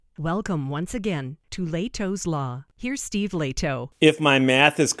Welcome once again to Lehto's Law. Here's Steve Lehto. If my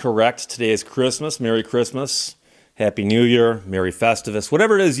math is correct, today is Christmas. Merry Christmas. Happy New Year. Merry Festivus.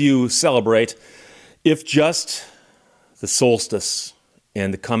 Whatever it is you celebrate. If just the solstice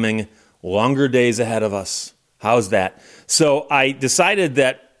and the coming longer days ahead of us. How's that? So I decided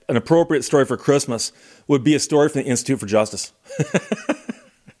that an appropriate story for Christmas would be a story from the Institute for Justice.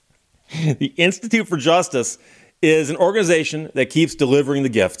 The Institute for Justice is an organization that keeps delivering the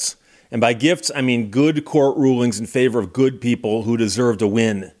gifts. And by gifts, I mean good court rulings in favor of good people who deserve to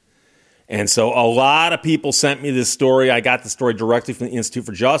win. And so a lot of people sent me this story. I got the story directly from the Institute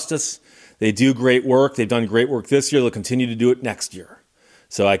for Justice. They do great work. They've done great work this year. They'll continue to do it next year.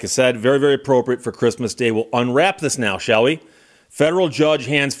 So like I said, very, very appropriate for Christmas Day. We'll unwrap this now, shall we? Federal judge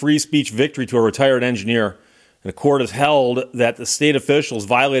hands free speech victory to a retired engineer. And the court has held that the state officials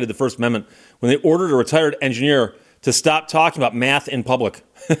violated the First Amendment when they ordered a retired engineer to stop talking about math in public.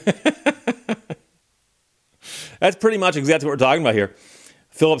 That's pretty much exactly what we're talking about here.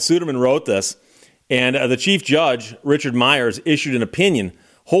 Philip Suderman wrote this, and the chief judge, Richard Myers, issued an opinion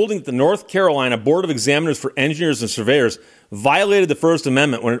holding that the North Carolina Board of Examiners for Engineers and Surveyors violated the First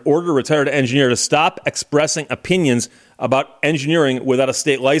Amendment when it ordered a retired engineer to stop expressing opinions about engineering without a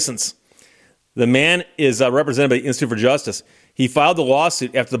state license. The man is represented by the Institute for Justice. He filed the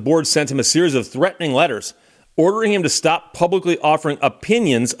lawsuit after the board sent him a series of threatening letters ordering him to stop publicly offering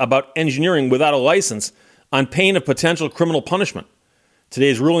opinions about engineering without a license on pain of potential criminal punishment.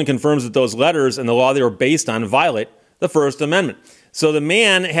 Today's ruling confirms that those letters and the law they were based on violate the First Amendment. So the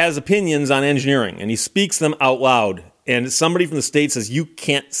man has opinions on engineering, and he speaks them out loud. And somebody from the state says, you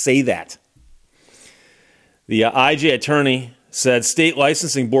can't say that. The IJ attorney said state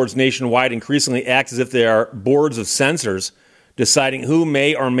licensing boards nationwide increasingly act as if they are boards of censors deciding who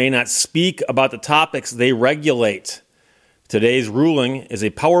may or may not speak about the topics they regulate. Today's ruling is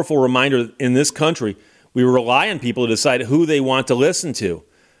a powerful reminder that in this country, we rely on people to decide who they want to listen to.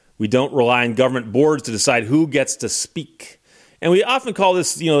 We don't rely on government boards to decide who gets to speak. And we often call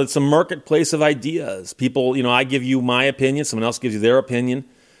this, it's a marketplace of ideas. People, I give you my opinion, someone else gives you their opinion.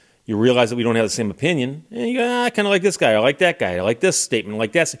 You realize that we don't have the same opinion. And you go, I kind of like this guy, I like that guy, I like this statement, I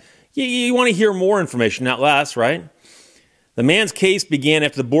like that. You want to hear more information, not less, right? The man's case began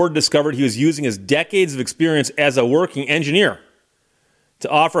after the board discovered he was using his decades of experience as a working engineer to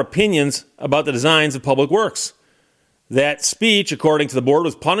offer opinions about the designs of public works. That speech, according to the board,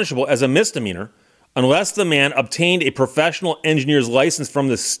 was punishable as a misdemeanor unless the man obtained a professional engineer's license from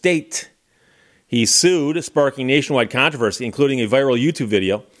the state. He sued, sparking nationwide controversy, including a viral YouTube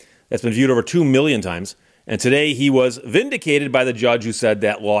video that's been viewed over 2 million times. And today he was vindicated by the judge who said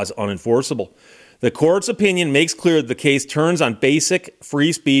that law is unenforceable. The court's opinion makes clear that the case turns on basic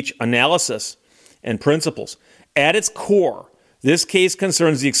free speech analysis and principles. At its core, this case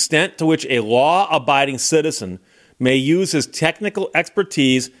concerns the extent to which a law-abiding citizen may use his technical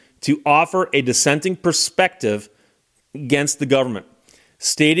expertise to offer a dissenting perspective against the government.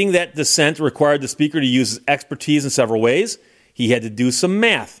 Stating that dissent required the speaker to use his expertise in several ways, he had to do some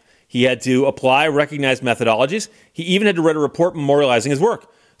math. He had to apply recognized methodologies. He even had to write a report memorializing his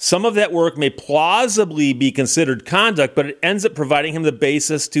work. Some of that work may plausibly be considered conduct, but it ends up providing him the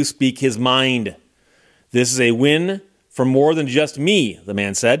basis to speak his mind. This is a win for more than just me, the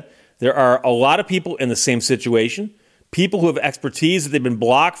man said. There are a lot of people in the same situation, people who have expertise that they've been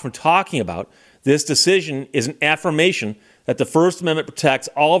blocked from talking about. This decision is an affirmation that the First Amendment protects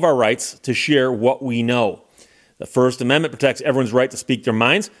all of our rights to share what we know. The First Amendment protects everyone's right to speak their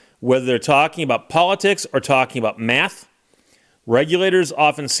minds, whether they're talking about politics or talking about math. Regulators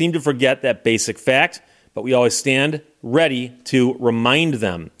often seem to forget that basic fact, but we always stand ready to remind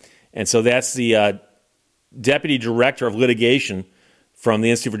them. And so that's the Deputy Director of Litigation from the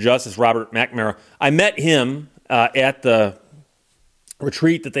Institute for Justice, Robert McNamara. I met him at the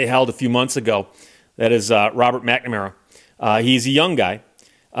retreat that they held a few months ago. That is Robert McNamara. He's a young guy.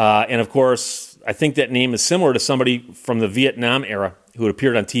 And of course, I think that name is similar to somebody from the Vietnam era who had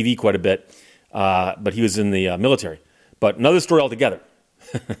appeared on TV quite a bit, but he was in the military. But another story altogether.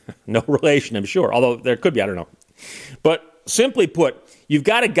 No relation, I'm sure, although there could be, I don't know. But simply put, you've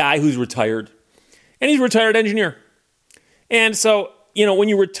got a guy who's retired, and he's a retired engineer. And so, when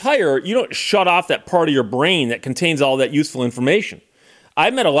you retire, you don't shut off that part of your brain that contains all that useful information.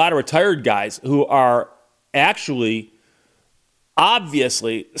 I've met a lot of retired guys who are actually,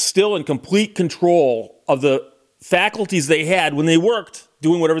 obviously, still in complete control of the faculties they had when they worked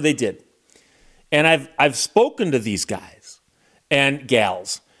doing whatever they did. And I've spoken to these guys and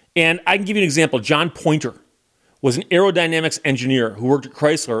gals. And I can give you an example. John Pointer was an aerodynamics engineer who worked at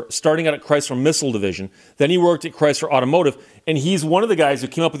Chrysler, starting out at Chrysler Missile Division. Then he worked at Chrysler Automotive, and he's one of the guys who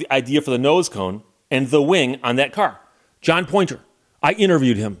came up with the idea for the nose cone and the wing on that car. John Pointer. I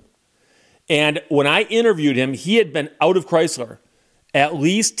interviewed him. And when I interviewed him, he had been out of Chrysler at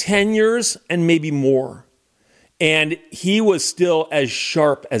least 10 years and maybe more. And he was still as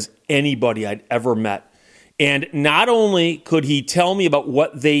sharp as anybody I'd ever met. And not only could he tell me about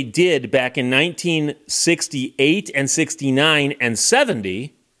what they did back in 1968 and 69 and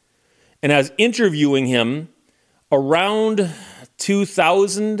 70, and I was interviewing him around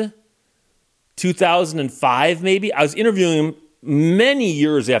 2000, 2005 maybe. I was interviewing him many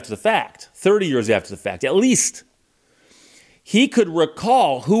years after the fact, 30 years after the fact, at least. He could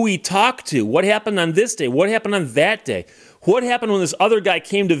recall who he talked to, what happened on this day, what happened on that day, what happened when this other guy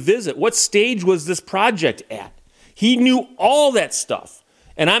came to visit, what stage was this project at. He knew all that stuff.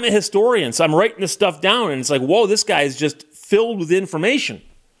 And I'm a historian, so I'm writing this stuff down, and it's like, whoa, this guy is just filled with information.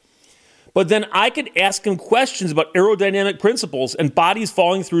 But then I could ask him questions about aerodynamic principles and bodies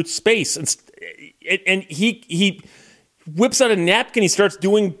falling through space. And he whips out a napkin, he starts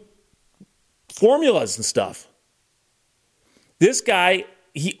doing formulas and stuff. This guy,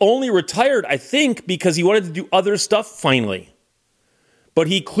 he only retired, I think, because he wanted to do other stuff finally. But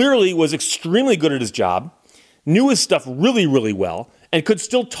he clearly was extremely good at his job, knew his stuff really, really well, and could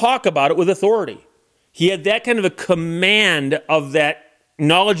still talk about it with authority. He had that kind of a command of that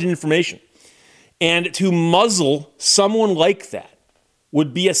knowledge and information. And to muzzle someone like that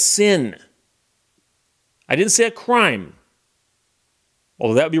would be a sin. I didn't say a crime,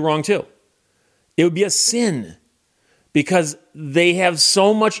 although that would be wrong too. It would be a sin. Because they have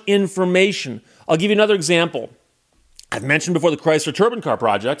so much information. I'll give you another example. I've mentioned before the Chrysler Turbine Car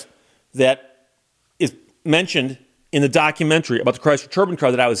project that is mentioned in the documentary about the Chrysler Turbine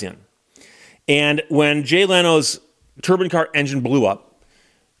Car that I was in. And when Jay Leno's turbine car engine blew up,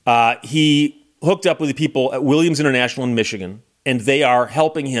 he hooked up with the people at Williams International in Michigan, and they are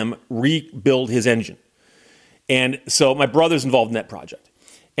helping him rebuild his engine. And so my brother's involved in that project.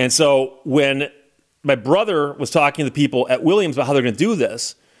 And so when my brother was talking to the people at Williams about how they're going to do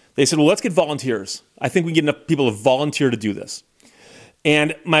this, they said, well, let's get volunteers. I think we can get enough people to volunteer to do this.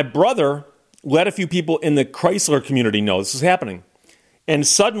 And my brother let a few people in the Chrysler community know this was happening. And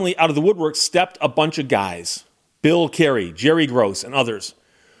suddenly, out of the woodwork, stepped a bunch of guys, Bill Carey, Jerry Gross, and others,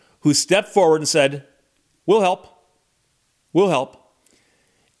 who stepped forward and said, we'll help. We'll help.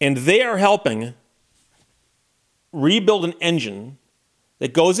 And they are helping rebuild an engine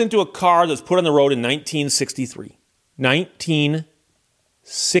that goes into a car that's put on the road in 1963.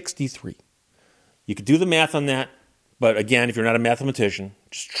 1963. You could do the math on that, but again, if you're not a mathematician,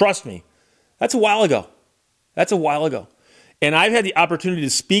 just trust me, that's a while ago. That's a while ago. And I've had the opportunity to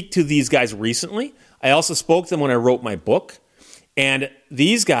speak to these guys recently. I also spoke to them when I wrote my book. And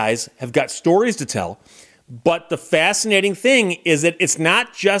these guys have got stories to tell. But the fascinating thing is that it's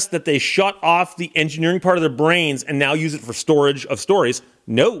not just that they shut off the engineering part of their brains and now use it for storage of stories.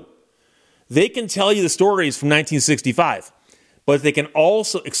 No. They can tell you the stories from 1965, but they can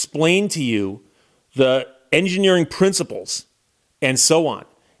also explain to you the engineering principles and so on.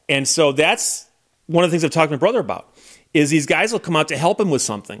 And so that's one of the things I've talked to my brother about, is these guys will come out to help him with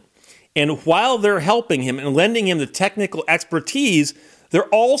something. And while they're helping him and lending him the technical expertise, they're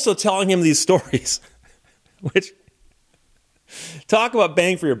also telling him these stories. Which, talk about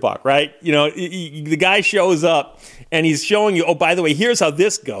bang for your buck, right? You know, the guy shows up and he's showing you, oh, by the way, here's how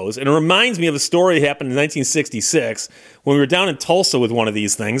this goes. And it reminds me of a story that happened in 1966 when we were down in Tulsa with one of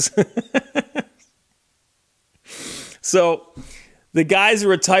these things. So the guy's a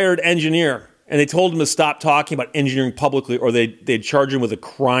retired engineer, and they told him to stop talking about engineering publicly or they'd charge him with a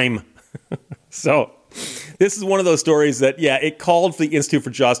crime. So this is one of those stories that, yeah, it called for the Institute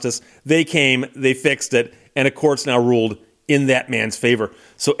for Justice. They came, they fixed it, and a court's now ruled in that man's favor.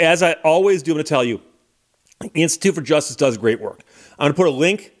 So as I always do, I'm going to tell you, the Institute for Justice does great work. I'm going to put a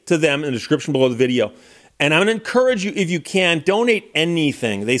link to them in the description below the video. And I'm going to encourage you, if you can, donate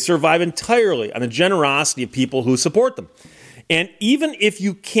anything. They survive entirely on the generosity of people who support them. And even if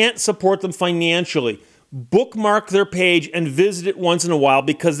you can't support them financially, bookmark their page and visit it once in a while,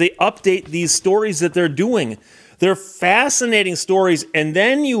 because they update these stories that they're doing. They're fascinating stories. And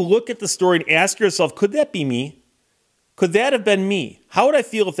then you look at the story and ask yourself, could that be me? Could that have been me? How would I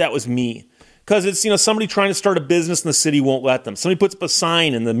feel if that was me? Because it's, somebody trying to start a business and the city won't let them. Somebody puts up a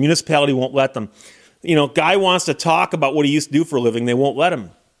sign and the municipality won't let them. Guy wants to talk about what he used to do for a living. They won't let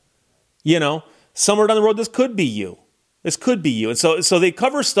him. Somewhere down the road, this could be you. This could be you. And so they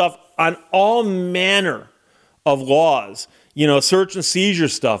cover stuff on all manner of laws. search and seizure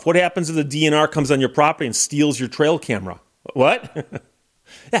stuff. What happens if the DNR comes on your property and steals your trail camera? What?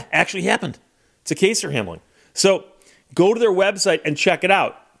 Yeah, actually happened. It's a case they're handling. So go to their website and check it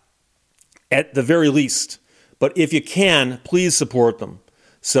out at the very least. But if you can, please support them.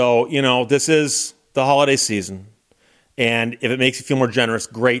 So, this is the holiday season. And if it makes you feel more generous,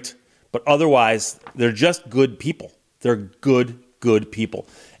 great. But otherwise, they're just good people. They're good people.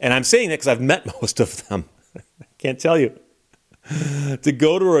 And I'm saying that because I've met most of them. I can't tell you. To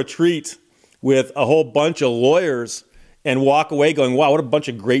go to a retreat with a whole bunch of lawyers and walk away going, wow, what a bunch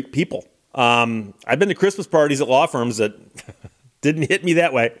of great people. I've been to Christmas parties at law firms that didn't hit me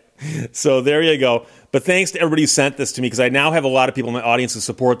that way. So there you go. But thanks to everybody who sent this to me, because I now have a lot of people in my audience who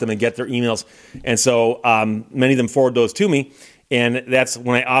support them and get their emails. And so many of them forward those to me. And that's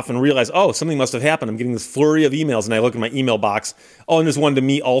when I often realize, something must have happened. I'm getting this flurry of emails, and I look in my email box. Oh, and there's one to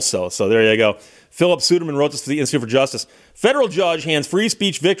me also. So there you go. Philip Suderman wrote this for the Institute for Justice. Federal judge hands free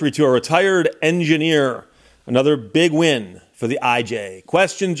speech victory to a retired engineer. Another big win for the IJ.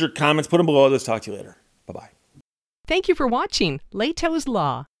 Questions or comments, put them below. Let's talk to you later. Bye-bye. Thank you for watching Lehto's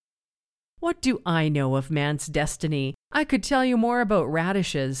Law. What do I know of man's destiny? I could tell you more about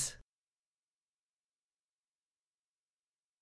radishes.